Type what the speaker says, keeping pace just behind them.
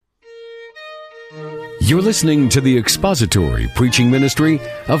You're listening to the expository preaching ministry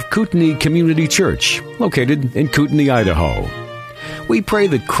of Kootenai Community Church, located in Kootenai, Idaho. We pray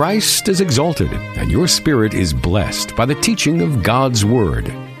that Christ is exalted and your spirit is blessed by the teaching of God's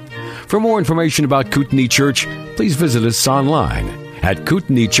Word. For more information about Kootenai Church, please visit us online at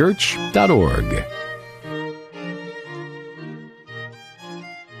kootenaichurch.org.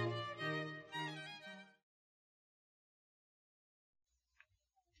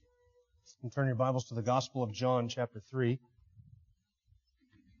 Turn your Bibles to the Gospel of John, chapter 3.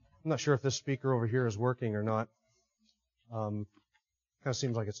 I'm not sure if this speaker over here is working or not. Kind of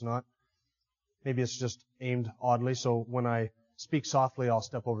seems like it's not. Maybe it's just aimed oddly, so when I speak softly, I'll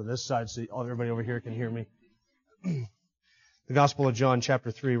step over this side so everybody over here can hear me. The Gospel of John,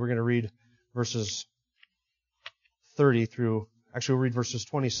 chapter 3, we're going to read verses 30 through, actually we'll read verses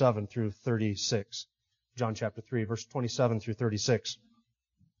 27 through 36. John chapter 3, verse 27 through 36.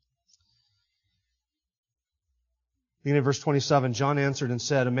 Beginning of verse 27, John answered and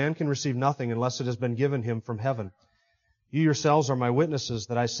said, "A man can receive nothing unless it has been given him from heaven. You yourselves are my witnesses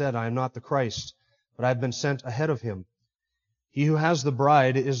that I said, I am not the Christ, but I have been sent ahead of him. He who has the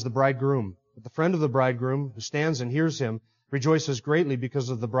bride is the bridegroom. But the friend of the bridegroom, who stands and hears him, rejoices greatly because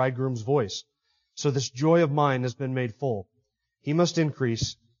of the bridegroom's voice. So this joy of mine has been made full. He must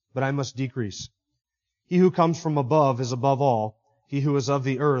increase, but I must decrease. He who comes from above is above all. He who is of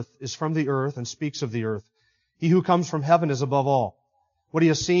the earth is from the earth and speaks of the earth. He who comes from heaven is above all. What he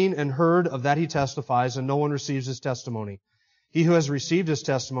has seen and heard, of that he testifies, and no one receives his testimony. He who has received his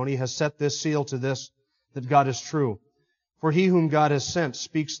testimony has set this seal to this, that God is true. For he whom God has sent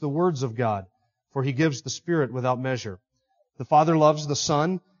speaks the words of God, for he gives the Spirit without measure. The Father loves the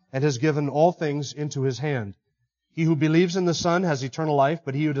Son, and has given all things into his hand. He who believes in the Son has eternal life,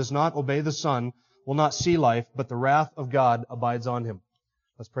 but he who does not obey the Son will not see life, but the wrath of God abides on him."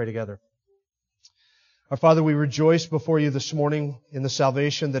 Let's pray together. Our Father, we rejoice before you this morning in the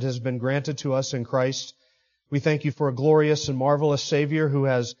salvation that has been granted to us in Christ. We thank you for a glorious and marvelous Savior who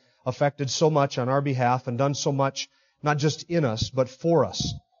has affected so much on our behalf and done so much, not just in us, but for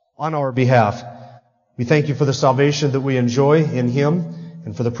us, on our behalf. We thank you for the salvation that we enjoy in Him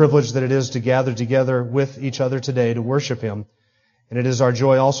and for the privilege that it is to gather together with each other today to worship Him. And it is our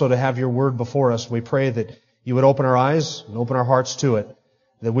joy also to have your Word before us. We pray that you would open our eyes and open our hearts to it,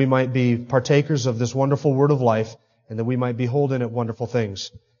 that we might be partakers of this wonderful Word of life, and that we might behold in it wonderful things.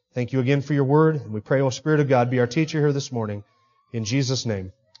 Thank you again for your Word, and we pray, O Spirit of God, be our teacher here this morning. In Jesus'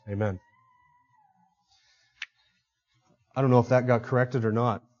 name, amen. I don't know if that got corrected or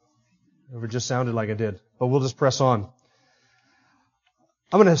not. It just sounded like it did, but we'll just press on.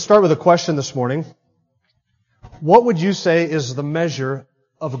 I'm going to start with a question this morning. What would you say is the measure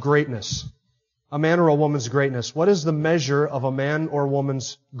of greatness? A man or a woman's greatness. What is the measure of a man or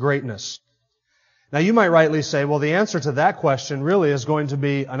woman's greatness? Now you might rightly say, well, the answer to that question really is going to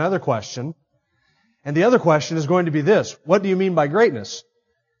be another question. And the other question is going to be this: what do you mean by greatness?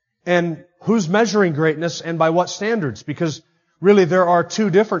 And who's measuring greatness and by what standards? Because really there are two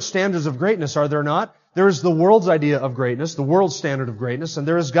different standards of greatness, are there not? There is the world's idea of greatness, the world's standard of greatness, and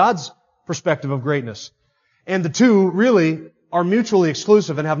there is God's perspective of greatness. And the two really are mutually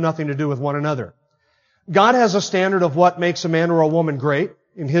exclusive and have nothing to do with one another. God has a standard of what makes a man or a woman great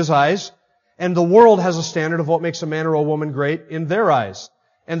in His eyes, and the world has a standard of what makes a man or a woman great in their eyes.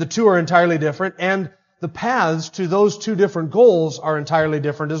 And the two are entirely different, and the paths to those two different goals are entirely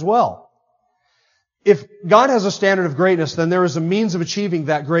different as well. If God has a standard of greatness, then there is a means of achieving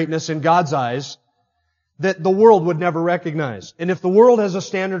that greatness in God's eyes that the world would never recognize. And if the world has a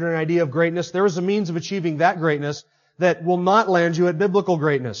standard and idea of greatness, there is a means of achieving that greatness that will not land you at biblical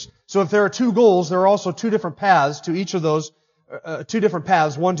greatness. So if there are two goals, there are also two different paths to each of those,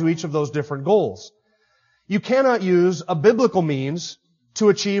 one to each of those different goals. You cannot use a biblical means to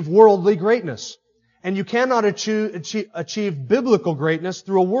achieve worldly greatness. And you cannot achieve biblical greatness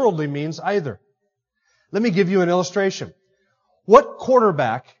through a worldly means either. Let me give you an illustration. What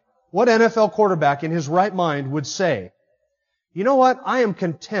NFL quarterback in his right mind would say, you know what, I am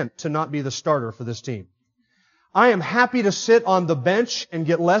content to not be the starter for this team. I am happy to sit on the bench and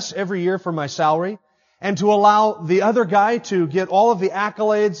get less every year for my salary, and to allow the other guy to get all of the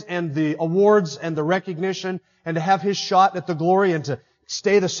accolades and the awards and the recognition and to have his shot at the glory and to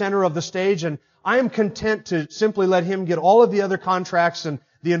stay the center of the stage. And I am content to simply let him get all of the other contracts and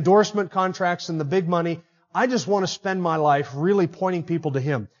the endorsement contracts and the big money. I just want to spend my life really pointing people to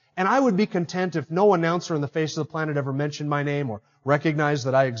him. And I would be content if no announcer on the face of the planet ever mentioned my name or recognized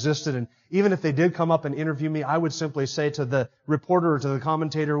that I existed. And even if they did come up and interview me, I would simply say to the reporter or to the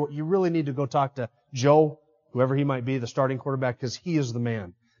commentator, you really need to go talk to Joe, whoever he might be, the starting quarterback, because he is the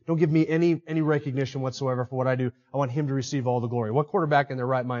man. Don't give me any recognition whatsoever for what I do. I want him to receive all the glory. What quarterback in their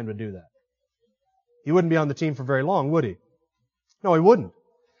right mind would do that? He wouldn't be on the team for very long, would he? No, he wouldn't.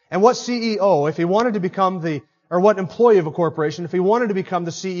 And what CEO, if he wanted to become what employee of a corporation, if he wanted to become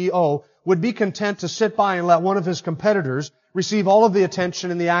the CEO, would be content to sit by and let one of his competitors receive all of the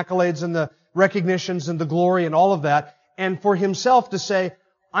attention and the accolades and the recognitions and the glory and all of that, and for himself to say,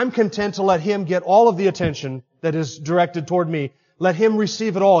 I'm content to let him get all of the attention that is directed toward me. Let him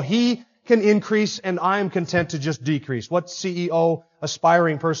receive it all. He can increase and I am content to just decrease. What CEO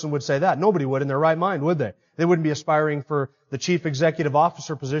aspiring person would say that? Nobody would in their right mind, would they? They wouldn't be aspiring for the chief executive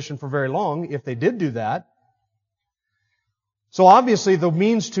officer position for very long if they did do that. So obviously the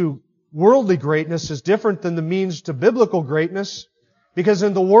means to worldly greatness is different than the means to biblical greatness, because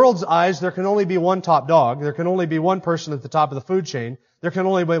in the world's eyes there can only be one top dog. There can only be one person at the top of the food chain. There can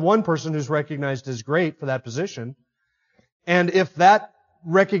only be one person who's recognized as great for that position. And if that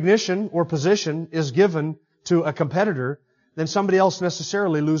recognition or position is given to a competitor, then somebody else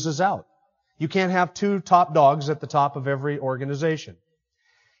necessarily loses out. You can't have two top dogs at the top of every organization.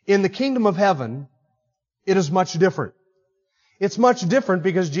 In the kingdom of heaven, it is much different. It's much different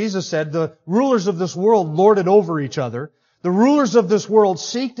because Jesus said the rulers of this world lord it over each other. The rulers of this world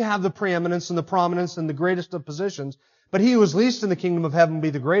seek to have the preeminence and the prominence and the greatest of positions, but he who is least in the kingdom of heaven will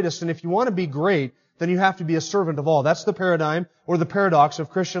be the greatest. And if you want to be great, then you have to be a servant of all. That's the paradigm or the paradox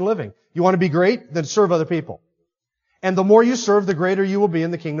of Christian living. You want to be great? Then serve other people. And the more you serve, the greater you will be in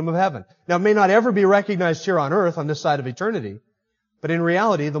the kingdom of heaven. Now, it may not ever be recognized here on earth on this side of eternity, but in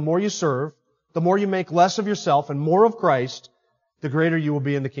reality, the more you serve, the more you make less of yourself and more of Christ, the greater you will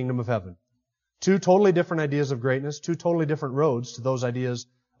be in the kingdom of heaven. Two totally different ideas of greatness, two totally different roads to those ideas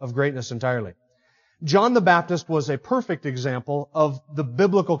of greatness entirely. John the Baptist was a perfect example of the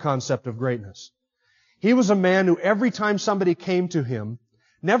biblical concept of greatness. He was a man who every time somebody came to him,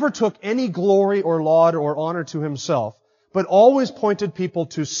 never took any glory or laud or honor to himself, but always pointed people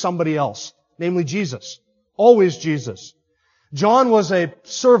to somebody else, namely Jesus. Always Jesus. John was a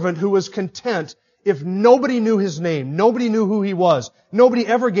servant who was content if nobody knew his name, nobody knew who he was, nobody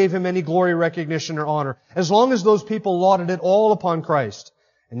ever gave him any glory, recognition, or honor, as long as those people lauded it all upon Christ.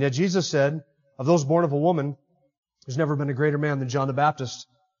 And yet Jesus said, of those born of a woman, there's never been a greater man than John the Baptist.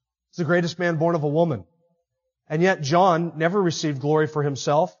 He's the greatest man born of a woman. And yet John never received glory for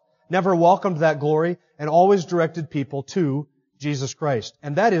himself, never welcomed that glory, and always directed people to Jesus Christ.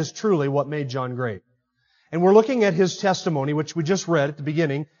 And that is truly what made John great. And we're looking at his testimony, which we just read at the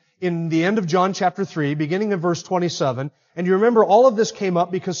beginning, in the end of John chapter 3, beginning in verse 27. And you remember all of this came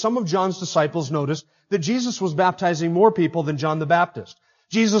up because some of John's disciples noticed that Jesus was baptizing more people than John the Baptist.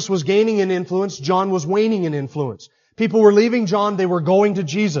 Jesus was gaining in influence, John was waning in influence. People were leaving John, they were going to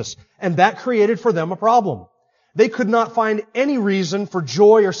Jesus. And that created for them a problem. They could not find any reason for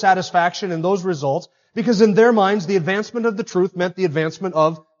joy or satisfaction in those results because in their minds the advancement of the truth meant the advancement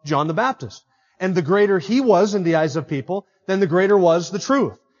of John the Baptist. And the greater he was in the eyes of people, then the greater was the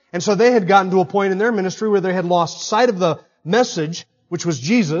truth. And so they had gotten to a point in their ministry where they had lost sight of the message, which was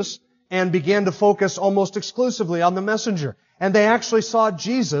Jesus, and began to focus almost exclusively on the messenger. And they actually saw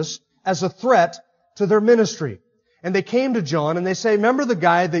Jesus as a threat to their ministry. And they came to John and they say, remember the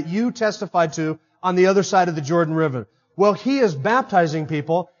guy that you testified to on the other side of the Jordan River? Well, he is baptizing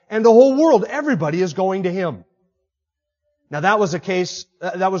people and the whole world, everybody is going to him. Now that was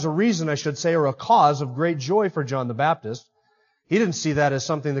a reason, I should say, or a cause of great joy for John the Baptist. He didn't see that as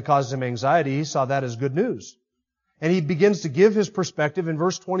something that caused him anxiety. He saw that as good news. And he begins to give his perspective in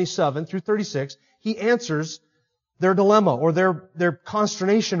verse 27 through 36. He answers their dilemma or their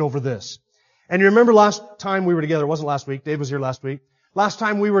consternation over this. And you remember last time we were together, it wasn't last week, Dave was here last week. Last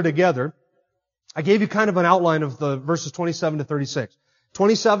time we were together, I gave you kind of an outline of the verses 27 to 36.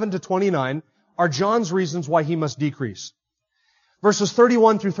 27 to 29 are John's reasons why he must decrease. Verses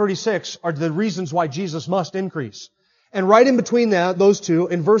 31 through 36 are the reasons why Jesus must increase. And right in between those two,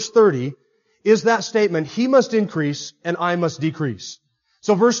 in verse 30, is that statement, he must increase and I must decrease.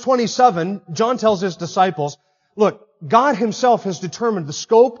 So verse 27, John tells his disciples, look, God himself has determined the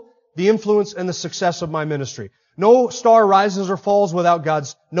scope, the influence, and the success of my ministry. No star rises or falls without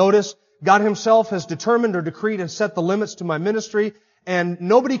God's notice. God himself has determined or decreed and set the limits to my ministry, and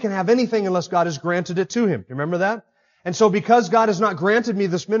nobody can have anything unless God has granted it to him. Do you remember that? And so because God has not granted me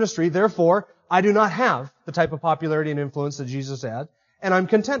this ministry, therefore, I do not have the type of popularity and influence that Jesus had, and I'm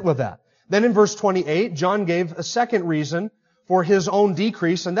content with that. Then in verse 28, John gave a second reason for his own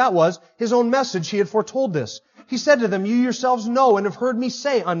decrease, and that was his own message. He had foretold this. He said to them, you yourselves know and have heard me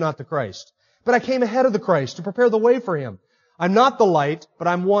say I'm not the Christ, but I came ahead of the Christ to prepare the way for him. I'm not the light, but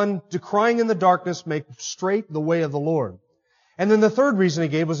I'm one decrying in the darkness, make straight the way of the Lord. And then the third reason he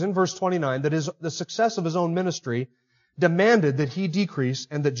gave was in verse 29, that the success of his own ministry demanded that he decrease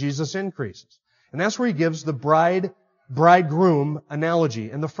and that Jesus increases. And that's where he gives the bridegroom analogy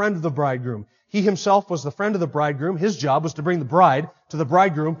and the friend of the bridegroom. He himself was the friend of the bridegroom. His job was to bring the bride to the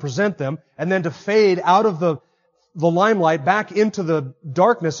bridegroom, present them, and then to fade out of the limelight back into the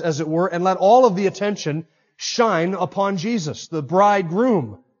darkness, as it were, and let all of the attention shine upon Jesus, the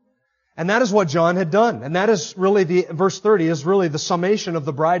bridegroom. And that is what John had done. And that is really verse 30 is really the summation of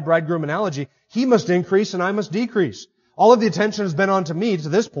the bridegroom analogy. He must increase and I must decrease. All of the attention has been on to me to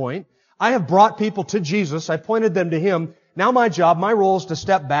this point. I have brought people to Jesus. I pointed them to Him. Now my job, my role is to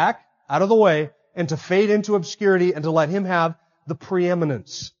step back out of the way and to fade into obscurity and to let Him have the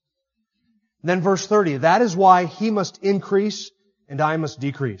preeminence. And then verse 30, that is why He must increase and I must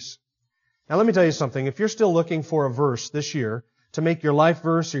decrease. Now let me tell you something. If you're still looking for a verse this year to make your life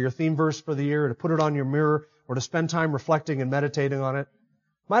verse or your theme verse for the year, or to put it on your mirror, or to spend time reflecting and meditating on it,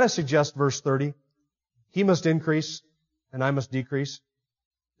 might I suggest verse 30? He must increase and I must decrease.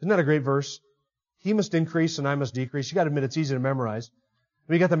 Isn't that a great verse? He must increase and I must decrease. You got to admit it's easy to memorize.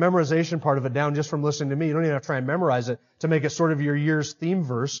 You got the memorization part of it down just from listening to me. You don't even have to try and memorize it to make it sort of your year's theme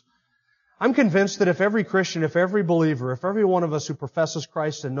verse. I'm convinced that if every Christian, if every believer, if every one of us who professes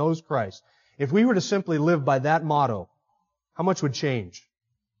Christ and knows Christ, if we were to simply live by that motto, how much would change?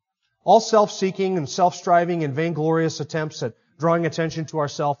 All self-seeking and self-striving and vainglorious attempts at drawing attention to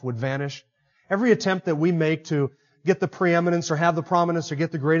ourselves would vanish. Every attempt that we make to get the preeminence or have the prominence or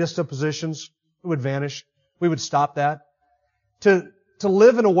get the greatest of positions, it would vanish. We would stop that. To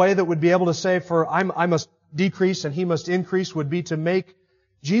live in a way that would be able to say, I must decrease and He must increase, would be to make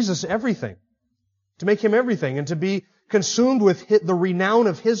Jesus everything. To make Him everything and to be consumed with the renown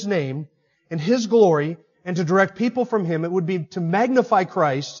of His name and His glory and to direct people from Him. It would be to magnify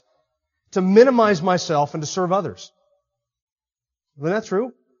Christ, to minimize myself, and to serve others. Isn't that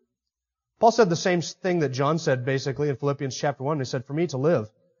true? Paul said the same thing that John said basically in Philippians chapter 1. He said, for me to live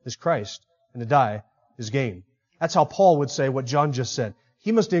is Christ and to die is gain. That's how Paul would say what John just said.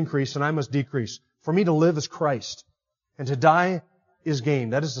 He must increase and I must decrease. For me to live is Christ and to die is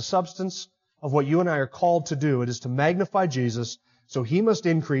gain. That is the substance of what you and I are called to do. It is to magnify Jesus. So He must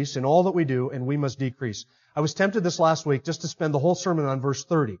increase in all that we do and we must decrease. I was tempted this last week just to spend the whole sermon on verse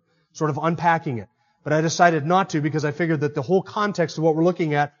 30, sort of unpacking it. But I decided not to because I figured that the whole context of what we're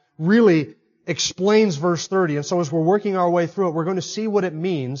looking at really explains verse 30. And so as we're working our way through it, we're going to see what it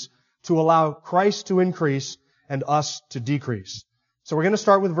means to allow Christ to increase and us to decrease. So we're going to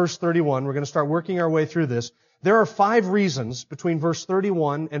start with verse 31. We're going to start working our way through this. There are 5 reasons between verse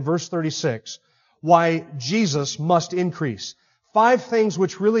 31 and verse 36 why Jesus must increase. 5 things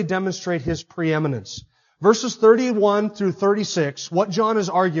which really demonstrate His preeminence. Verses 31 through 36, what John is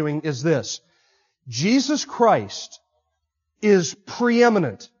arguing is this. Jesus Christ is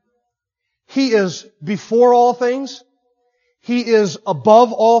preeminent. He is before all things. He is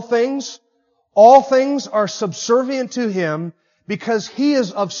above all things. All things are subservient to Him because He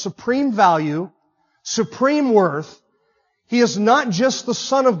is of supreme value, supreme worth. He is not just the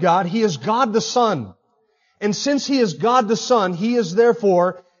Son of God, He is God the Son. And since He is God the Son, He is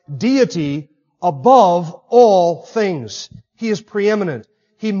therefore deity above all things. He is preeminent.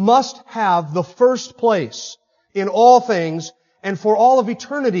 He must have the first place in all things, and for all of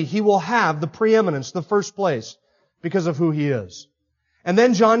eternity He will have the preeminence, the first place, because of who He is. And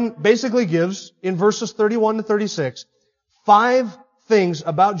then John basically gives, in verses 31 to 36, 5 things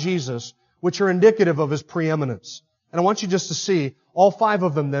about Jesus which are indicative of His preeminence. And I want you just to see all 5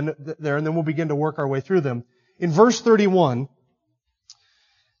 of them there, and then we'll begin to work our way through them. In verse 31,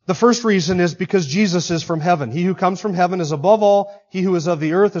 the first reason is because Jesus is from heaven. He who comes from heaven is above all. He who is of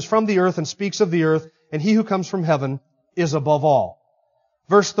the earth is from the earth and speaks of the earth. And he who comes from heaven is above all.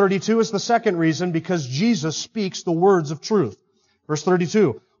 Verse 32 is the second reason, because Jesus speaks the words of truth. Verse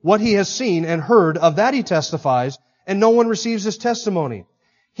 32, what He has seen and heard, of that He testifies, and no one receives His testimony.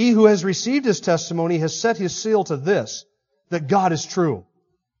 He who has received His testimony has set His seal to this, that God is true.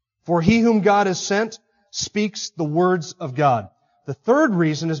 For He whom God has sent speaks the words of God. The third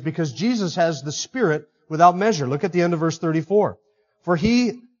reason is because Jesus has the Spirit without measure. Look at the end of verse 34. For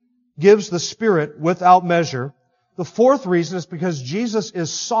He gives the Spirit without measure. The fourth reason is because Jesus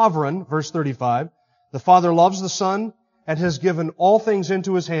is sovereign. Verse 35. The Father loves the Son and has given all things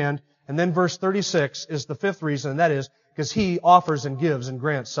into His hand. And then verse 36 is the fifth reason, and that is because He offers and gives and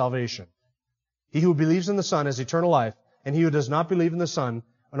grants salvation. He who believes in the Son has eternal life, and he who does not believe in the Son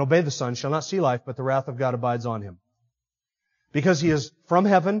and obey the Son shall not see life, but the wrath of God abides on him. Because He is from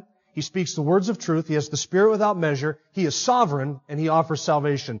heaven, He speaks the words of truth, He has the Spirit without measure, He is sovereign, and He offers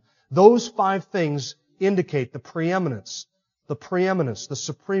salvation. Those 5 things indicate the preeminence, the preeminence, the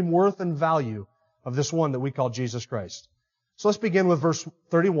supreme worth and value of this one that we call Jesus Christ. So let's begin with verse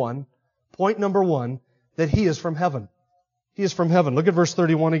 31. Point number 1, that He is from heaven. He is from heaven. Look at verse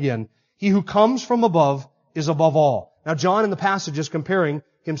 31 again. He who comes from above is above all. Now John in the passage is comparing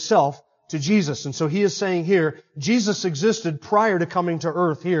Himself to Jesus. And so he is saying here, Jesus existed prior to coming to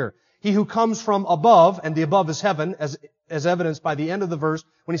earth here. He who comes from above, and the above is heaven, as evidenced by the end of the verse,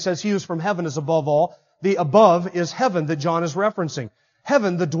 when he says he who is from heaven is above all. The above is heaven that John is referencing.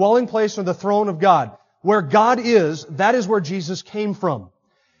 Heaven, the dwelling place or the throne of God. Where God is, that is where Jesus came from.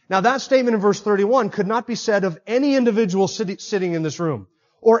 Now that statement in verse 31 could not be said of any individual sitting in this room,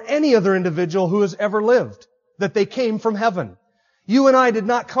 or any other individual who has ever lived, that they came from heaven. You and I did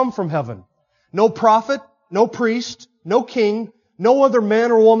not come from heaven. No prophet, no priest, no king, no other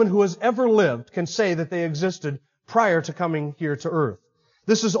man or woman who has ever lived can say that they existed prior to coming here to earth.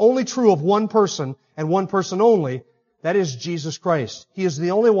 This is only true of one person, and one person only. That is Jesus Christ. He is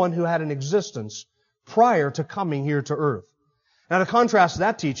the only one who had an existence prior to coming here to earth. Now to contrast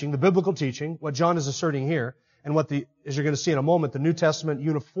that teaching, the biblical teaching, what John is asserting here, and what as you're going to see in a moment, the New Testament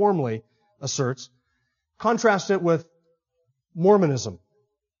uniformly asserts, contrast it with Mormonism.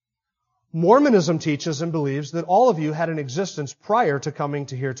 Mormonism teaches and believes that all of you had an existence prior to coming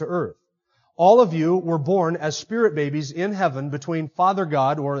here to earth. All of you were born as spirit babies in heaven between Father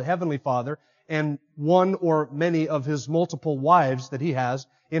God, or the Heavenly Father, and one or many of His multiple wives that He has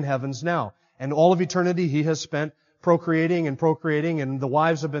in heavens now. And all of eternity He has spent procreating, and the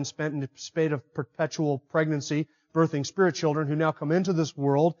wives have been spent in a state of perpetual pregnancy, birthing spirit children who now come into this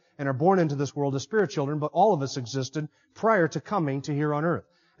world and are born into this world as spirit children, but all of us existed prior to coming to here on earth.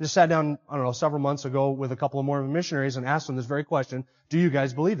 I just sat down, several months ago with a couple of Mormon missionaries and asked them this very question, do you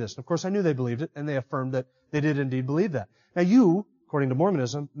guys believe this? And of course I knew they believed it, and they affirmed that they did indeed believe that. Now you, according to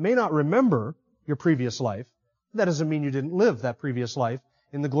Mormonism, may not remember your previous life. That doesn't mean you didn't live that previous life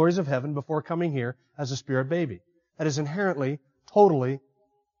in the glories of heaven before coming here as a spirit baby. That is inherently, totally,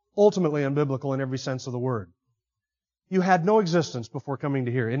 ultimately unbiblical in every sense of the word. You had no existence before coming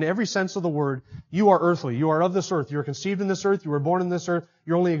to here. In every sense of the word, you are earthly. You are of this earth. You are conceived in this earth. You were born in this earth.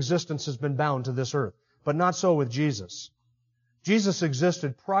 Your only existence has been bound to this earth. But not so with Jesus. Jesus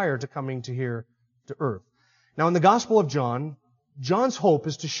existed prior to coming to here to earth. Now in the Gospel of John, John's hope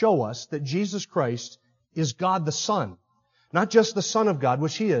is to show us that Jesus Christ is God the Son. Not just the Son of God,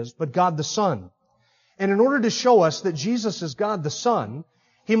 which He is, but God the Son. And in order to show us that Jesus is God the Son,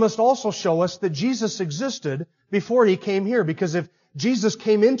 He must also show us that Jesus existed before He came here. Because if Jesus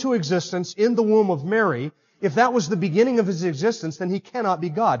came into existence in the womb of Mary, if that was the beginning of His existence, then He cannot be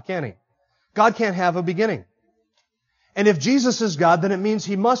God, can He? God can't have a beginning. And if Jesus is God, then it means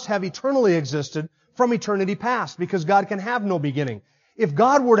He must have eternally existed from eternity past, because God can have no beginning. If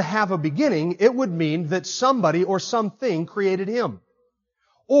God were to have a beginning, it would mean that somebody or something created Him.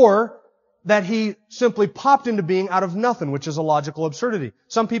 Or that He simply popped into being out of nothing, which is a logical absurdity.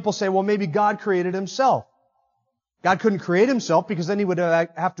 Some people say, well, maybe God created Himself. God couldn't create Himself because then He would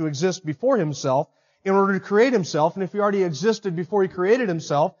have to exist before Himself in order to create Himself. And if He already existed before He created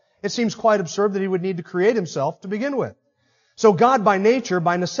Himself, it seems quite absurd that He would need to create Himself to begin with. So God by nature,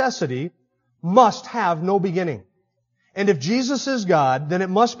 by necessity, must have no beginning. And if Jesus is God, then it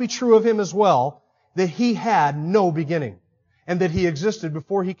must be true of Him as well that He had no beginning, and that He existed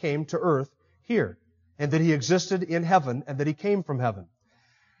before He came to earth here, and that He existed in heaven, and that He came from heaven.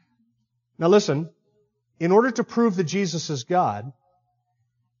 Now listen, in order to prove that Jesus is God,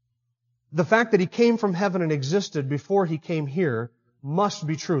 the fact that He came from heaven and existed before He came here must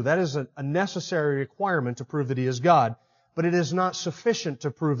be true. That is a necessary requirement to prove that He is God, but it is not sufficient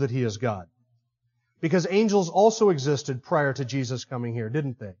to prove that He is God. Because angels also existed prior to Jesus coming here,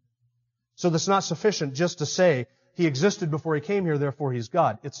 didn't they? So that's not sufficient just to say He existed before He came here, therefore He's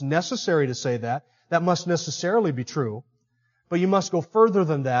God. It's necessary to say that. That must necessarily be true. But you must go further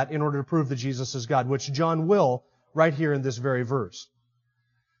than that in order to prove that Jesus is God, which John will right here in this very verse.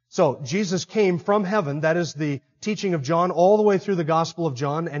 So, Jesus came from heaven. That is the teaching of John all the way through the Gospel of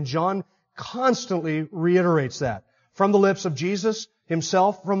John, and John constantly reiterates that. From the lips of Jesus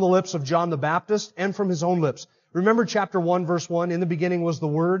Himself, from the lips of John the Baptist, and from His own lips. Remember chapter 1, verse 1, in the beginning was the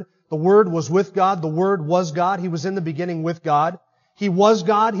Word. The Word was with God. The Word was God. He was in the beginning with God. He was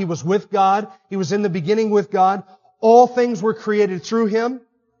God. He was with God. He was in the beginning with God. All things were created through Him,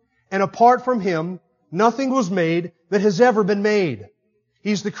 and apart from Him, nothing was made that has ever been made.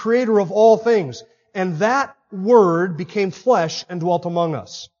 He's the creator of all things. And that Word became flesh and dwelt among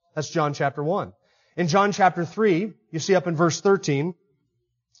us. That's John chapter 1. In John chapter 3, you see up in verse 13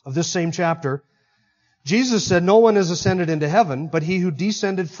 of this same chapter, Jesus said, no one has ascended into heaven, but He who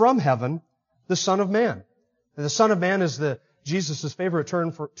descended from heaven, the Son of Man. And the Son of Man is the Jesus' favorite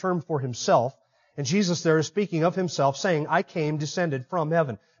term for himself. And Jesus there is speaking of himself, saying, I came descended from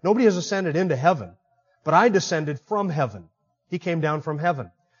heaven. Nobody has ascended into heaven, but I descended from heaven. He came down from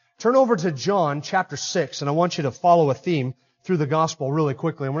heaven. Turn over to John chapter 6, and I want you to follow a theme through the gospel really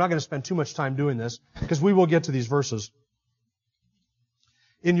quickly. And we're not going to spend too much time doing this, because we will get to these verses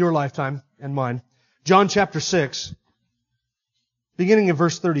in your lifetime and mine. John chapter 6, beginning in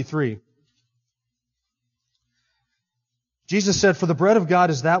verse 33. Jesus said, For the bread of God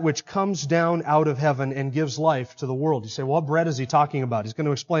is that which comes down out of heaven and gives life to the world. You say, well, what bread is he talking about? He's going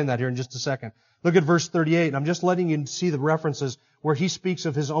to explain that here in just a second. Look at verse 38. And I'm just letting you see the references where he speaks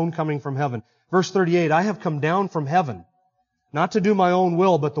of his own coming from heaven. Verse 38, I have come down from heaven, not to do my own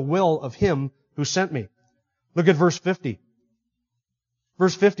will, but the will of him who sent me. Look at verse 50.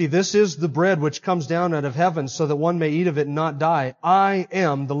 Verse 50, this is the bread which comes down out of heaven so that one may eat of it and not die. I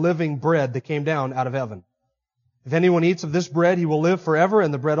am the living bread that came down out of heaven. If anyone eats of this bread, he will live forever,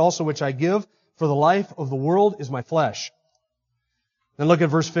 and the bread also which I give for the life of the world is my flesh. Then look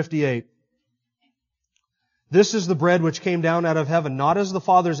at verse 58. This is the bread which came down out of heaven, not as the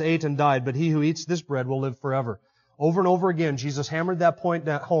fathers ate and died, but he who eats this bread will live forever. Over and over again, Jesus hammered that point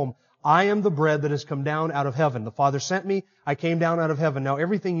home. I am the bread that has come down out of heaven. The Father sent me, I came down out of heaven. Now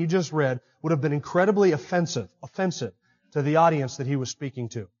everything you just read would have been incredibly offensive to the audience that he was speaking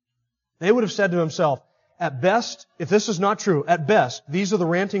to. They would have said to himself, at best, if this is not true, at best, these are the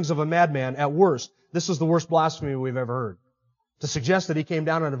rantings of a madman. At worst, this is the worst blasphemy we've ever heard. To suggest that he came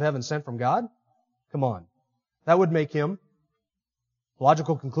down out of heaven sent from God? Come on. That would make him,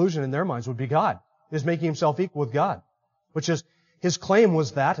 logical conclusion in their minds would be God. He is making himself equal with God. Which is, his claim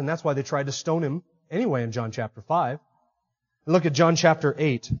was that, and that's why they tried to stone him anyway in John chapter 5. Look at John chapter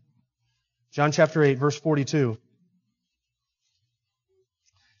 8. John chapter 8, verse 42.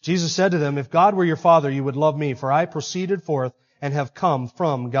 Jesus said to them, If God were your Father, you would love me, for I proceeded forth and have come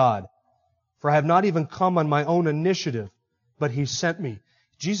from God. For I have not even come on my own initiative, but He sent me.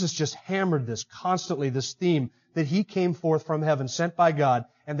 Jesus just hammered this constantly, this theme that He came forth from heaven, sent by God,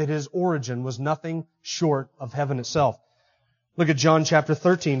 and that His origin was nothing short of heaven itself. Look at John chapter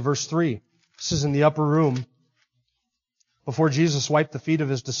 13, verse 3. This is in the upper room. Before Jesus wiped the feet of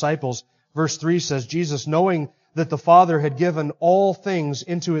His disciples, verse 3 says, Jesus, knowing that the Father had given all things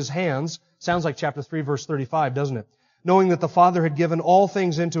into His hands. Sounds like chapter 3, verse 35, doesn't it? Knowing that the Father had given all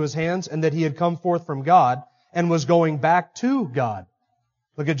things into His hands and that He had come forth from God and was going back to God.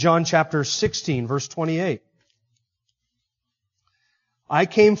 Look at John chapter 16, verse 28. I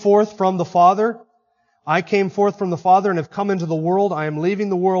came forth from the Father. I came forth from the Father and have come into the world. I am leaving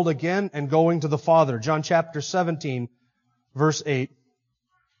the world again and going to the Father. John chapter 17, verse 8.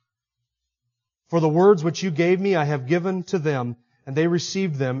 For the words which you gave me I have given to them, and they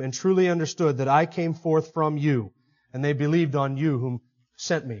received them and truly understood that I came forth from you, and they believed on you whom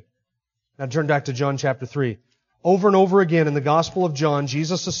sent me. Now turn back to John chapter 3. Over and over again in the Gospel of John,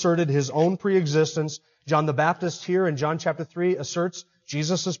 Jesus asserted His own preexistence. John the Baptist here in John chapter 3 asserts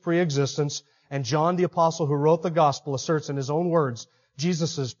Jesus' preexistence, and John the Apostle who wrote the Gospel asserts in his own words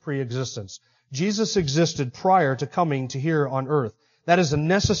Jesus' preexistence. Jesus existed prior to coming to here on earth. That is a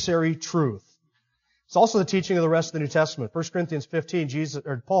necessary truth. It's also the teaching of the rest of the New Testament. 1 Corinthians 15,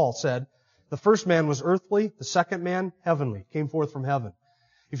 Paul said, the first man was earthly, the second man heavenly, came forth from heaven.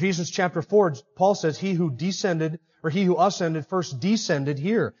 Ephesians chapter 4, Paul says, he who ascended first descended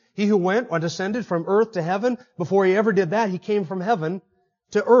here. He who went and ascended from earth to heaven, before he ever did that, he came from heaven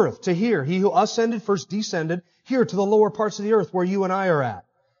to earth, to here. He who ascended first descended here to the lower parts of the earth where you and I are at.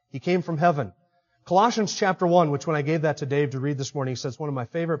 He came from heaven. Colossians chapter 1, which when I gave that to Dave to read this morning, he says one of my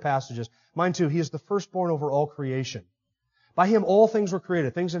favorite passages. Mine too. He is the firstborn over all creation. By Him all things were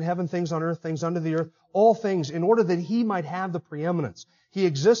created, things in heaven, things on earth, things under the earth, all things, in order that He might have the preeminence. He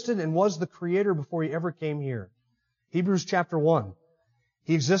existed and was the Creator before He ever came here. Hebrews chapter 1.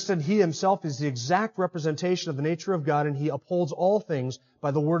 He existed, He Himself is the exact representation of the nature of God, and He upholds all things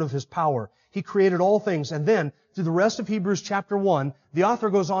by the word of His power. He created all things, and then, through the rest of Hebrews chapter 1, the author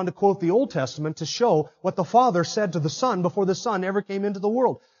goes on to quote the Old Testament to show what the Father said to the Son before the Son ever came into the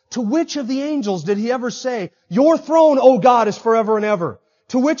world. To which of the angels did He ever say, Your throne, O God, is forever and ever?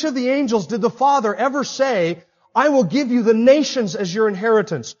 To which of the angels did the Father ever say, I will give you the nations as your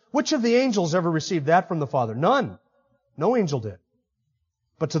inheritance? Which of the angels ever received that from the Father? None. No angel did.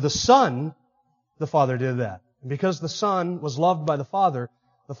 But to the Son, the Father did that. And because the Son was loved by the Father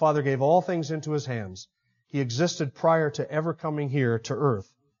gave all things into His hands. He existed prior to ever coming here to earth.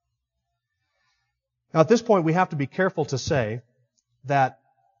 Now at this point we have to be careful to say that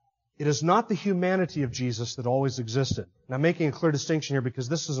it is not the humanity of Jesus that always existed. And I'm making a clear distinction here because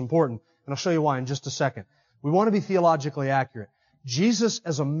this is important, and I'll show you why in just a second. We want to be theologically accurate. Jesus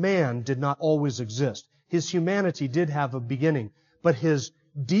as a man did not always exist. His humanity did have a beginning, but His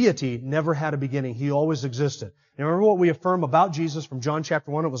deity never had a beginning. He always existed. Now remember what we affirm about Jesus from John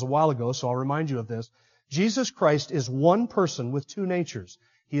chapter 1. It was a while ago, so I'll remind you of this. Jesus Christ is one person with two natures.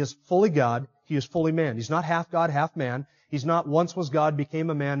 He is fully God. He is fully man. He's not half God, half man. He's not once was God, became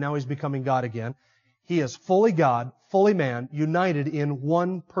a man, now He's becoming God again. He is fully God, fully man, united in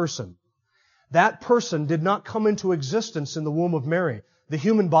one person. That person did not come into existence in the womb of Mary. The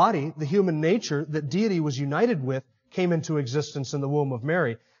human body, the human nature that deity was united with, came into existence in the womb of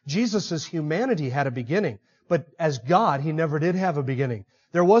Mary. Jesus' humanity had a beginning, but as God, He never did have a beginning.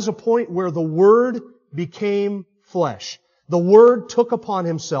 There was a point where the Word became flesh. The Word took upon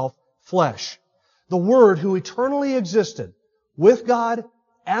Himself flesh. The Word, who eternally existed with God,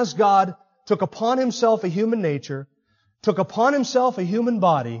 as God, took upon Himself a human nature, took upon Himself a human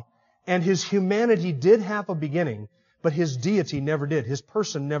body, and His humanity did have a beginning, but His deity never did. His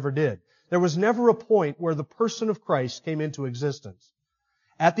person never did. There was never a point where the person of Christ came into existence.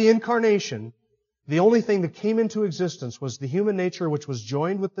 At the incarnation, the only thing that came into existence was the human nature which was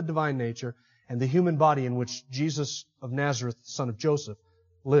joined with the divine nature and the human body in which Jesus of Nazareth, son of Joseph,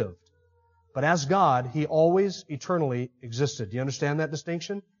 lived. But as God, He always eternally existed. Do you understand that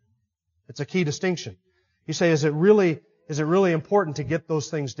distinction? It's a key distinction. You say, is it really important to get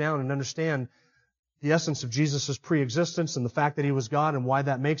those things down and understand the essence of Jesus' pre-existence and the fact that He was God and why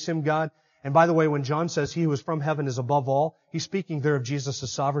that makes Him God? And by the way, when John says He who is from heaven is above all, he's speaking there of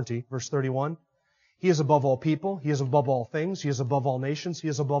Jesus' sovereignty. Verse 31. He is above all people. He is above all things. He is above all nations. He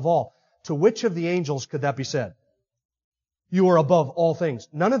is above all. To which of the angels could that be said? You are above all things.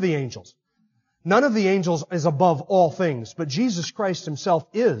 None of the angels. None of the angels is above all things, but Jesus Christ Himself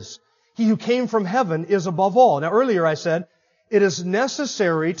is. He who came from heaven is above all. Now earlier I said, it is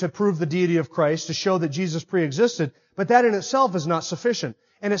necessary to prove the deity of Christ, to show that Jesus pre-existed, but that in itself is not sufficient.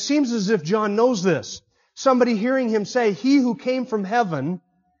 And it seems as if John knows this. Somebody hearing him say, He who came from heaven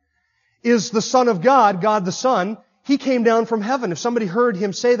is the Son of God, God the Son. He came down from heaven. If somebody heard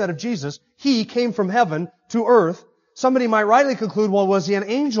him say that of Jesus, He came from heaven to earth, somebody might rightly conclude, well, was He an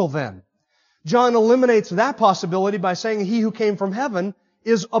angel then? John eliminates that possibility by saying He who came from heaven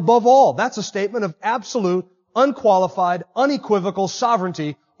is above all. That's a statement of absolute, unqualified, unequivocal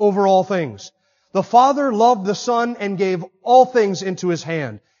sovereignty over all things. The Father loved the Son and gave all things into His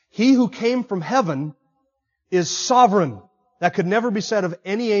hand. He who came from heaven is sovereign. That could never be said of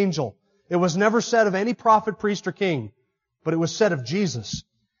any angel. It was never said of any prophet, priest, or king, but it was said of Jesus.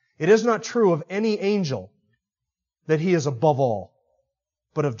 It is not true of any angel that He is above all.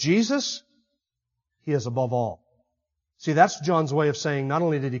 But of Jesus, He is above all. See, that's John's way of saying not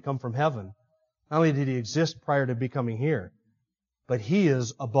only did He come from heaven, not only did He exist prior to becoming here, but He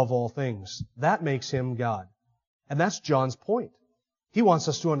is above all things. That makes Him God. And that's John's point. He wants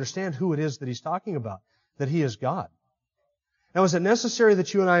us to understand who it is that he's talking about, that He is God. Now, is it necessary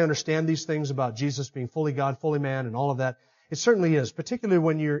that you and I understand these things about Jesus being fully God, fully man, and all of that? It certainly is,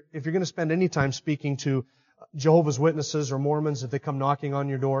 particularly if you're going to spend any time speaking to Jehovah's Witnesses or Mormons if they come knocking on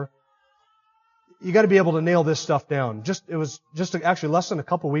your door. You got to be able to nail this stuff down. It was actually less than a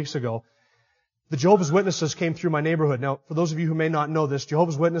couple weeks ago. The Jehovah's Witnesses came through my neighborhood. Now, for those of you who may not know this,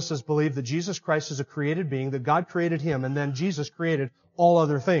 Jehovah's Witnesses believe that Jesus Christ is a created being, that God created Him, and then Jesus created all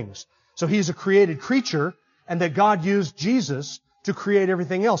other things. So He's a created creature, and that God used Jesus to create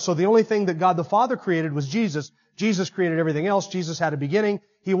everything else. So the only thing that God the Father created was Jesus. Jesus created everything else. Jesus had a beginning.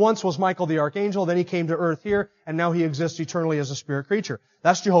 He once was Michael the Archangel, then He came to earth here, and now He exists eternally as a spirit creature.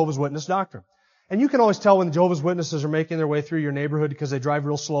 That's Jehovah's Witness doctrine. And you can always tell when the Jehovah's Witnesses are making their way through your neighborhood because they drive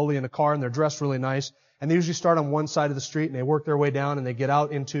real slowly in a car and they're dressed really nice. And they usually start on one side of the street and they work their way down and they get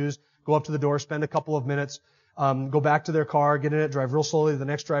out in twos, go up to the door, spend a couple of minutes, go back to their car, get in it, drive real slowly to the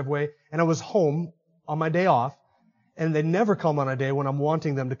next driveway. And I was home on my day off, and they never come on a day when I'm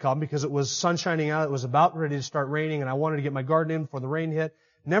wanting them to come because it was sun shining out, it was about ready to start raining, and I wanted to get my garden in before the rain hit.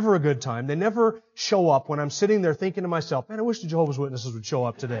 Never a good time. They never show up when I'm sitting there thinking to myself, man, I wish the Jehovah's Witnesses would show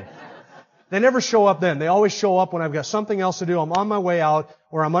up today. They never show up then. They always show up when I've got something else to do. I'm on my way out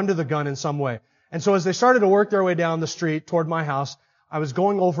or I'm under the gun in some way. And so as they started to work their way down the street toward my house, I was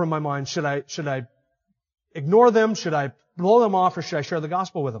going over in my mind, should I ignore them? Should I blow them off, or should I share the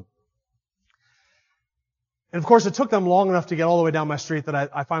gospel with them? And of course, it took them long enough to get all the way down my street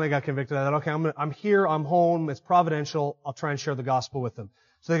that I finally got convicted. I thought, okay, I'm here, I'm home, it's providential, I'll try and share the gospel with them.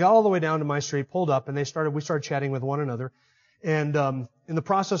 So they got all the way down to my street, pulled up, and we started chatting with one another. And in the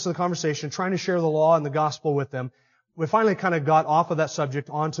process of the conversation, trying to share the law and the gospel with them, we finally kind of got off of that subject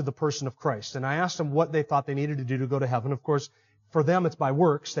onto the person of Christ. And I asked them what they thought they needed to do to go to heaven. Of course, For them, it's by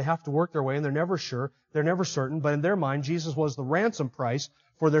works. They have to work their way, and they're never sure. They're never certain. But in their mind, Jesus was the ransom price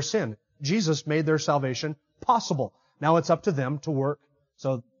for their sin. Jesus made their salvation possible. Now it's up to them to work.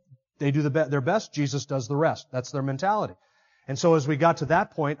 So they do their best. Jesus does the rest. That's their mentality. And so as we got to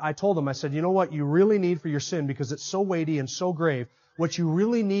that point, I told them, I said, you know what you really need for your sin, because it's so weighty and so grave, what you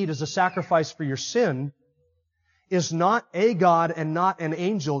really need as a sacrifice for your sin is not a God and not an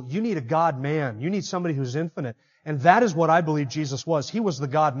angel. You need a God-man. You need somebody who's infinite. And that is what I believe Jesus was. He was the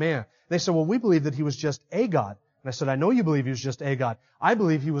God-man. They said, well, we believe that He was just a God. And I said, I know you believe He was just a God. I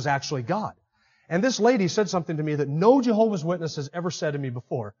believe He was actually God. And this lady said something to me that no Jehovah's Witness has ever said to me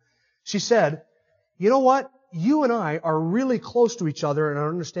before. She said, you know what? You and I are really close to each other in our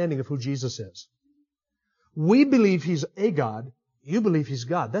understanding of who Jesus is. We believe He's a God. You believe He's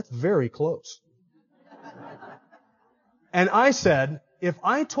God. That's very close. And I said, if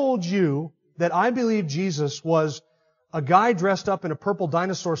I told you that I believe Jesus was a guy dressed up in a purple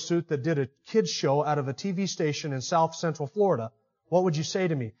dinosaur suit that did a kids show out of a TV station in South Central Florida, what would you say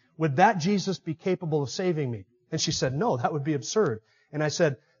to me? Would that Jesus be capable of saving me? And she said, no, that would be absurd. And I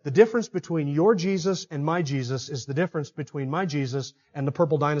said, the difference between your Jesus and my Jesus is the difference between my Jesus and the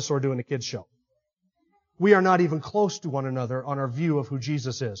purple dinosaur doing a kids show. We are not even close to one another on our view of who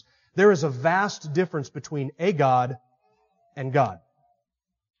Jesus is. There is a vast difference between a God and God.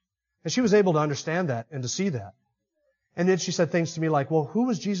 And she was able to understand that and to see that. And then she said things to me like, well, who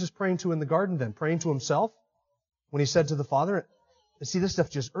was Jesus praying to in the garden then? Praying to Himself? When He said to the Father? And see, this stuff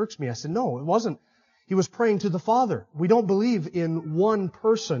just irks me. I said, no, it wasn't. He was praying to the Father. We don't believe in one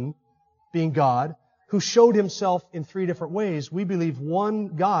person being God who showed Himself in three different ways. We believe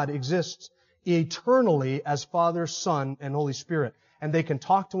one God exists eternally as Father, Son, and Holy Spirit. And they can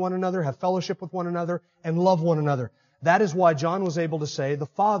talk to one another, have fellowship with one another, and love one another. That is why John was able to say, the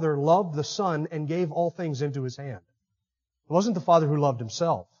Father loved the Son and gave all things into His hand. It wasn't the Father who loved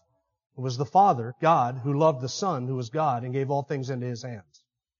Himself. It was the Father, God, who loved the Son, who was God, and gave all things into His hands.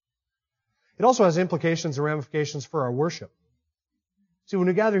 It also has implications and ramifications for our worship. See, when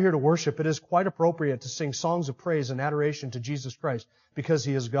we gather here to worship, it is quite appropriate to sing songs of praise and adoration to Jesus Christ because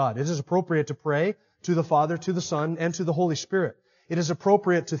He is God. It is appropriate to pray to the Father, to the Son, and to the Holy Spirit. It is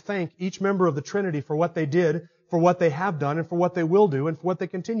appropriate to thank each member of the Trinity for what they did, for what they have done, and for what they will do, and for what they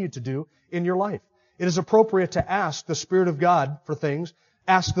continue to do in your life. It is appropriate to ask the Spirit of God for things,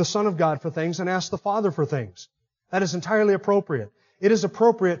 ask the Son of God for things, and ask the Father for things. That is entirely appropriate. It is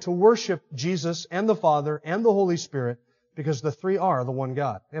appropriate to worship Jesus and the Father and the Holy Spirit because the three are the one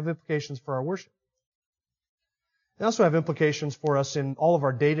God. They have implications for our worship. They also have implications for us in all of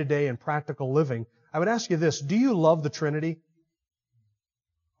our day-to-day and practical living. I would ask you this, do you love the Trinity?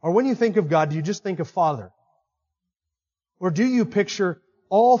 Or when you think of God, do you just think of Father? Or do you picture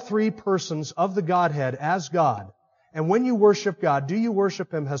all three persons of the Godhead as God? And when you worship God, do you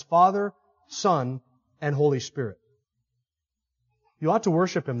worship Him as Father, Son, and Holy Spirit? You ought to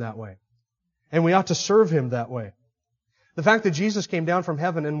worship Him that way. And we ought to serve Him that way. The fact that Jesus came down from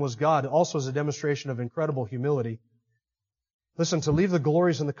heaven and was God also is a demonstration of incredible humility. Listen, to leave the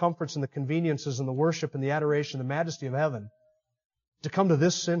glories and the comforts and the conveniences and the worship and the adoration, the majesty of heaven, to come to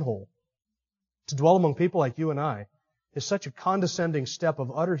this sin hole, to dwell among people like you and I, is such a condescending step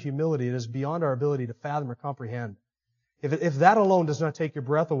of utter humility. It is beyond our ability to fathom or comprehend. If that alone does not take your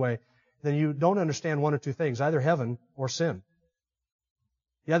breath away, then you don't understand one or two things, either heaven or sin.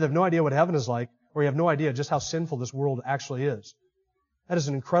 You either have no idea what heaven is like, or you have no idea just how sinful this world actually is. That is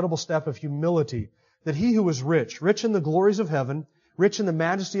an incredible step of humility, that He who was rich in the glories of heaven, rich in the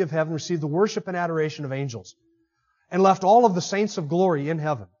majesty of heaven, received the worship and adoration of angels, and left all of the saints of glory in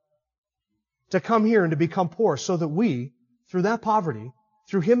heaven to come here and to become poor so that we, through that poverty,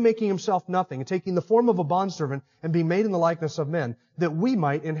 through Him making Himself nothing and taking the form of a bondservant and being made in the likeness of men, that we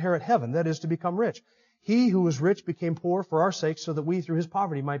might inherit heaven, that is, to become rich. He who was rich became poor for our sake so that we through His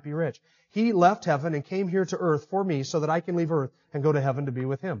poverty might be rich. He left heaven and came here to earth for me so that I can leave earth and go to heaven to be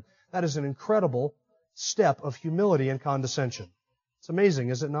with Him. That is an incredible step of humility and condescension. It's amazing,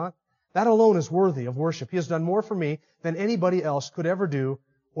 is it not? That alone is worthy of worship. He has done more for me than anybody else could ever do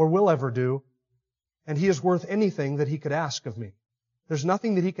or will ever do, and He is worth anything that He could ask of me. There's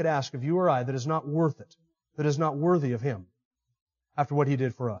nothing that He could ask of you or I that is not worth it, that is not worthy of Him after what He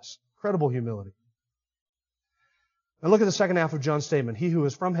did for us. Incredible humility. Now look at the second half of John's statement. He who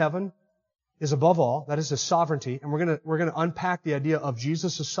is from heaven is above all. That is His sovereignty. And we're going to unpack the idea of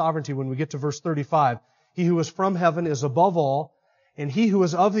Jesus' sovereignty when we get to verse 35. He who is from heaven is above all, and he who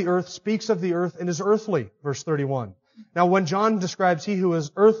is of the earth speaks of the earth and is earthly. Verse 31. Now when John describes he who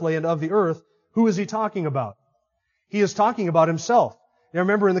is earthly and of the earth, who is he talking about? He is talking about himself. Now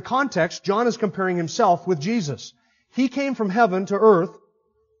remember, in the context, John is comparing himself with Jesus. He came from heaven to earth.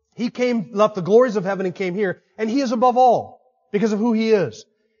 He left the glories of heaven and came here, and He is above all because of who He is.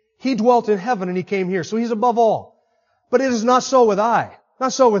 He dwelt in heaven and He came here, so He's above all. But it is not so with I.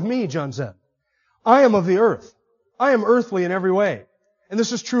 Not so with me, John said. I am of the earth. I am earthly in every way. And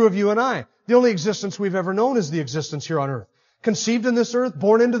this is true of you and I. The only existence we've ever known is the existence here on earth. Conceived in this earth,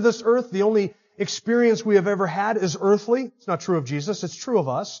 born into this earth, the only experience we have ever had is earthly. It's not true of Jesus. It's true of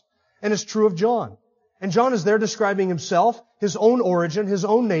us. And it's true of John. And John is there describing himself, his own origin, his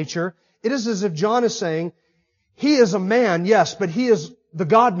own nature. It is as if John is saying, He is a man, yes, but He is the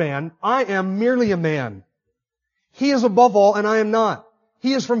God-man. I am merely a man. He is above all and I am not.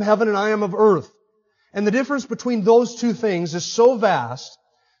 He is from heaven and I am of earth. And the difference between those two things is so vast,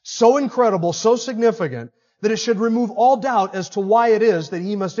 so incredible, so significant, that it should remove all doubt as to why it is that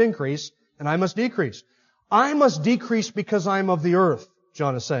He must increase and I must decrease. I must decrease because I am of the earth,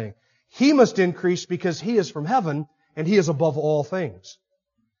 John is saying. He must increase because He is from heaven and He is above all things.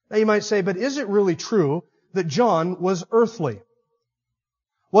 Now you might say, but is it really true that John was earthly?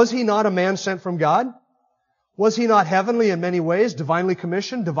 Was he not a man sent from God? Was he not heavenly in many ways, divinely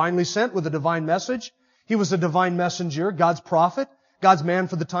commissioned, divinely sent with a divine message? He was a divine messenger, God's prophet, God's man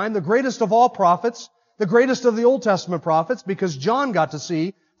for the time, the greatest of all prophets, the greatest of the Old Testament prophets, because John got to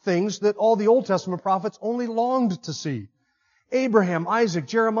see things that all the Old Testament prophets only longed to see. Abraham, Isaac,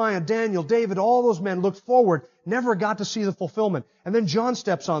 Jeremiah, Daniel, David, all those men looked forward, never got to see the fulfillment. And then John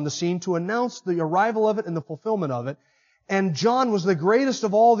steps on the scene to announce the arrival of it and the fulfillment of it. And John was the greatest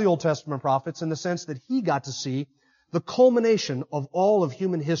of all the Old Testament prophets in the sense that he got to see the culmination of all of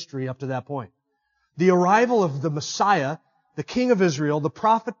human history up to that point. The arrival of the Messiah, the King of Israel, the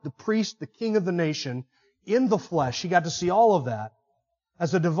prophet, the priest, the king of the nation, in the flesh. He got to see all of that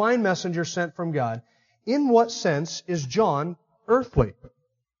as a divine messenger sent from God. In what sense is John earthly?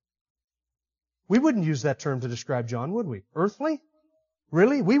 We wouldn't use that term to describe John, would we? Earthly?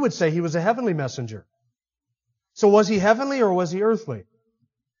 Really? We would say he was a heavenly messenger. So was he heavenly or was he earthly?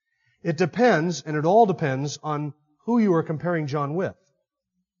 It depends, and it all depends on who you are comparing John with.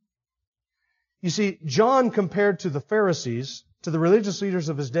 You see, John compared to the Pharisees, to the religious leaders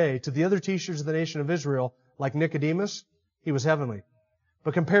of his day, to the other teachers of the nation of Israel, like Nicodemus, he was heavenly.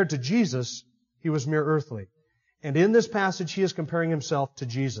 But compared to Jesus, he was mere earthly. And in this passage, he is comparing himself to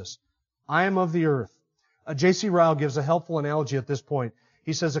Jesus. I am of the earth. J.C. Ryle gives a helpful analogy at this point.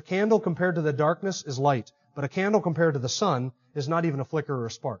 He says, a candle compared to the darkness is light, but a candle compared to the sun is not even a flicker or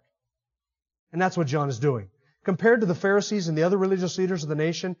a spark. And that's what John is doing. Compared to the Pharisees and the other religious leaders of the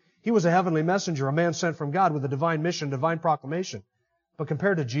nation, he was a heavenly messenger, a man sent from God with a divine mission, divine proclamation. But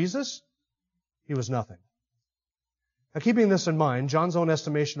compared to Jesus, he was nothing. Now, keeping this in mind, John's own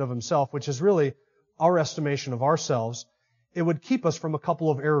estimation of himself, which is really our estimation of ourselves, it would keep us from a couple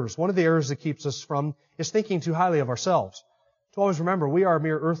of errors. One of the errors that keeps us from is thinking too highly of ourselves. To always remember, we are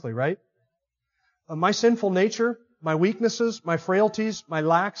mere earthly, right? My sinful nature, my weaknesses, my frailties, my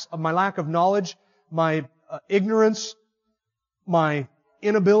lack of knowledge, my ignorance, my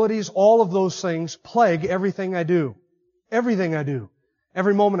inabilities, all of those things plague everything I do. Everything I do.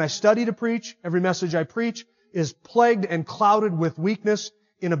 Every moment I study to preach, every message I preach is plagued and clouded with weakness,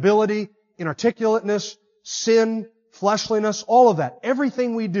 inability, inarticulateness, sin, fleshliness, all of that.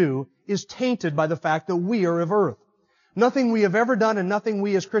 Everything we do is tainted by the fact that we are of earth. Nothing we have ever done and nothing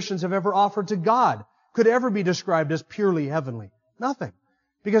we as Christians have ever offered to God could ever be described as purely heavenly. Nothing.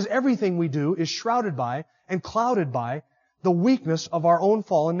 Because everything we do is shrouded by and clouded by the weakness of our own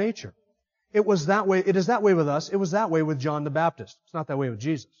fallen nature. It is that way with us. It was that way with John the Baptist. It's not that way with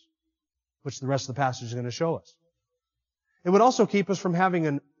Jesus, which the rest of the passage is going to show us. It would also keep us from having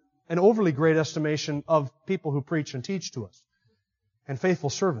an overly great estimation of people who preach and teach to us. And faithful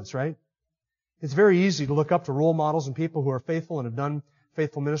servants, right? It's very easy to look up to role models and people who are faithful and have done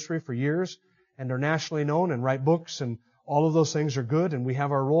faithful ministry for years and are nationally known and write books, and all of those things are good, and we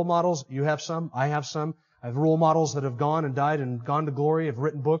have our role models. You have some. I have some. I have role models that have gone and died and gone to glory, have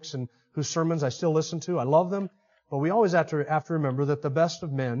written books and whose sermons I still listen to. I love them. But we always have to remember that the best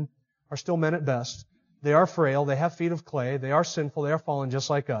of men are still men at best. They are frail. They have feet of clay. They are sinful. They are fallen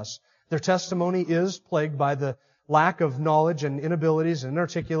just like us. Their testimony is plagued by the lack of knowledge and inabilities and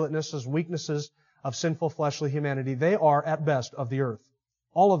inarticulateness as weaknesses of sinful fleshly humanity. They are at best of the earth.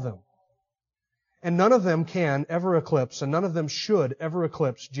 All of them. And none of them can ever eclipse, and none of them should ever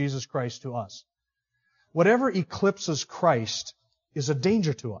eclipse Jesus Christ to us. Whatever eclipses Christ is a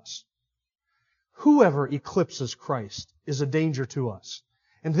danger to us. Whoever eclipses Christ is a danger to us.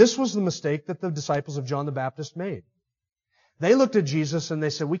 And this was the mistake that the disciples of John the Baptist made. They looked at Jesus and they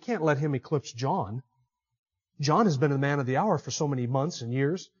said, we can't let him eclipse John. John has been the man of the hour for so many months and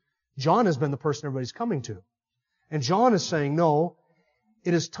years. John has been the person everybody's coming to. And John is saying, no,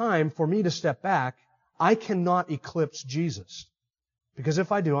 it is time for me to step back. I cannot eclipse Jesus. Because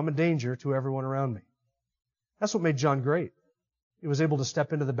if I do, I'm a danger to everyone around me. That's what made John great. He was able to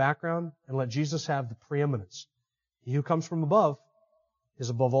step into the background and let Jesus have the preeminence. He who comes from above is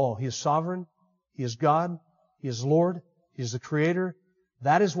above all. He is sovereign. He is God. He is Lord. He is the Creator.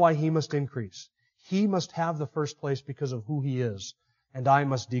 That is why He must increase. He must have the first place because of who He is, and I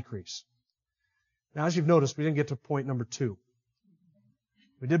must decrease. Now, as you've noticed, we didn't get to point number 2.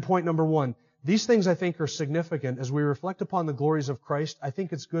 We did point number 1. These things, I think, are significant. As we reflect upon the glories of Christ, I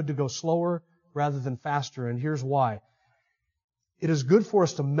think it's good to go slower rather than faster, and here's why. It is good for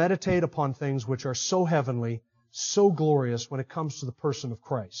us to meditate upon things which are so heavenly, so glorious when it comes to the person of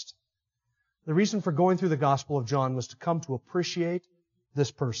Christ. The reason for going through the Gospel of John was to come to appreciate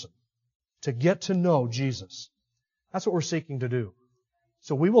this person, to get to know Jesus. That's what we're seeking to do.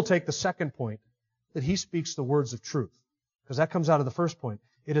 So we will take the second point, that He speaks the words of truth, because that comes out of the first point.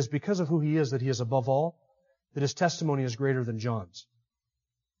 It is because of who He is that He is above all, that His testimony is greater than John's.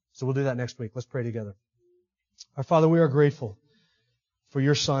 So we'll do that next week. Let's pray together. Our Father, we are grateful for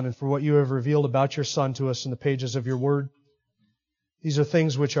Your Son and for what You have revealed about Your Son to us in the pages of Your Word. These are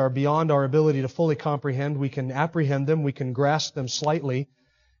things which are beyond our ability to fully comprehend. We can apprehend them, we can grasp them slightly,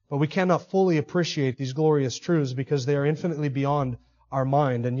 but we cannot fully appreciate these glorious truths because they are infinitely beyond our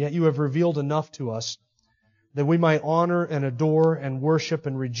mind. And yet You have revealed enough to us that we might honor and adore and worship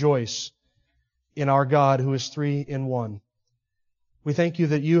and rejoice in our God who is 3 in 1. We thank You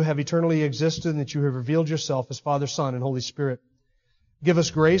that You have eternally existed and that You have revealed Yourself as Father, Son, and Holy Spirit. Give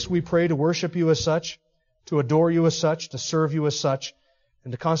us grace, we pray, to worship You as such, to adore You as such, to serve You as such,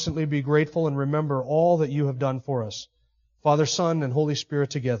 and to constantly be grateful and remember all that You have done for us. Father, Son, and Holy Spirit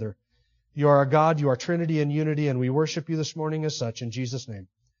together. You are our God, You are Trinity in unity, and we worship You this morning as such. In Jesus' name,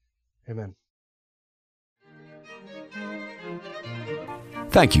 amen.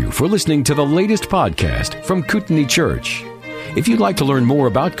 Thank you for listening to the latest podcast from Kootenai Church. If you'd like to learn more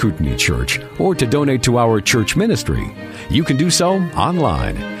about Kootenai Church or to donate to our church ministry, you can do so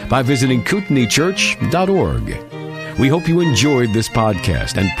online by visiting kootenaichurch.org. We hope you enjoyed this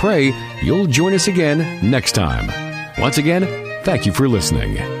podcast and pray you'll join us again next time. Once again, thank you for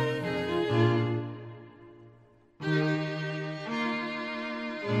listening.